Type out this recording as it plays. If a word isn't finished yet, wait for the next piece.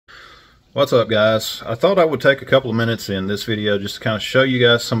What's up, guys? I thought I would take a couple of minutes in this video just to kind of show you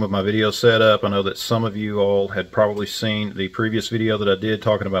guys some of my video setup. I know that some of you all had probably seen the previous video that I did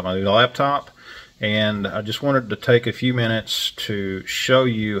talking about my new laptop, and I just wanted to take a few minutes to show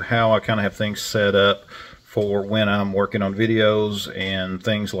you how I kind of have things set up for when I'm working on videos and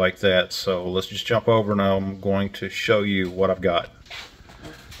things like that. So let's just jump over and I'm going to show you what I've got.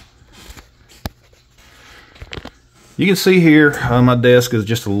 You can see here my desk is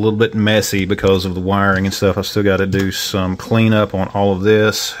just a little bit messy because of the wiring and stuff. I still got to do some cleanup on all of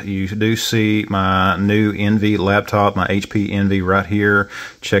this. You do see my new Envy laptop, my HP Envy right here.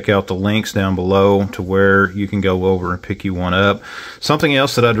 Check out the links down below to where you can go over and pick you one up. Something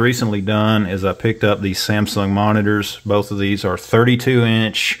else that I'd recently done is I picked up these Samsung monitors. Both of these are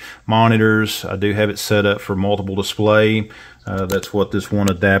 32-inch monitors. I do have it set up for multiple display. That's what this one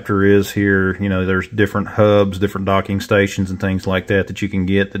adapter is here. You know, there's different hubs, different docking stations and things like that that you can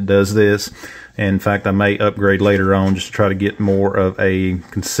get that does this. And in fact, I may upgrade later on just to try to get more of a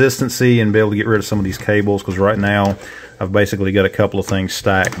consistency and be able to get rid of some of these cables, because right now I've basically got a couple of things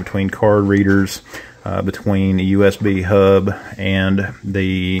stacked between card readers, between the USB hub and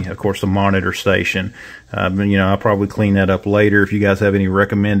of course the monitor station. You know, I'll probably clean that up later. If you guys have any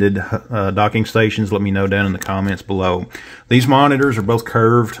recommended docking stations, let me know down in the comments below. These monitors are both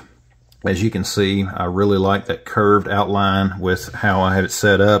curved. As you can see, I really like that curved outline with how I have it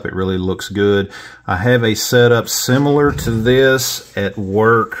set up. It really looks good. I have a setup similar to this at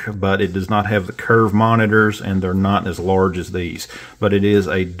work, but it does not have the curved monitors and they're not as large as these. But it is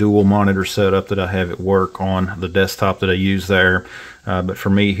a dual monitor setup that I have at work on the desktop that I use there. But for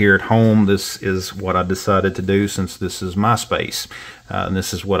me here at home, this is what I decided to do since this is my space. And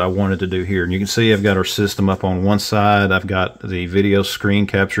this is what I wanted to do here. And you can see I've got our system up on one side. I've got the video screen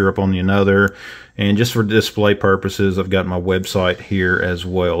capture up on the other. And just for display purposes, I've got my website here as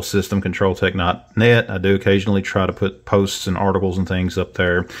well, systemcontroltech.net. I do occasionally try to put posts and articles and things up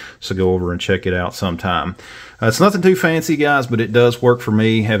there, so go over and check it out sometime. It's nothing too fancy, guys, but it does work for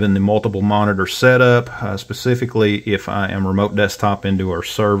me having the multiple monitor setup. Specifically, if I am remote desktop into our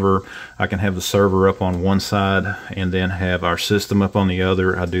server, I can have the server up on one side and then have our system up on the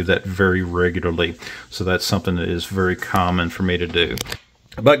other. I do that very regularly, so that's something that is very common for me to do.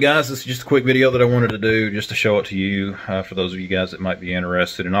 But guys, this is just a quick video that I wanted to do just to show it to you for those of you guys that might be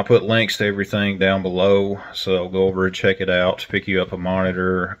interested. And I'll put links to everything down below, so go over and check it out, pick you up a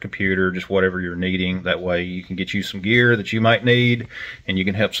monitor, a computer, just whatever you're needing. That way you can get you some gear that you might need and you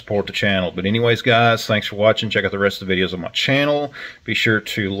can help support the channel. But anyways, guys, thanks for watching. Check out the rest of the videos on my channel. Be sure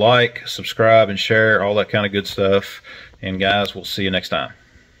to like, subscribe, and share, all that kind of good stuff. And guys, we'll see you next time.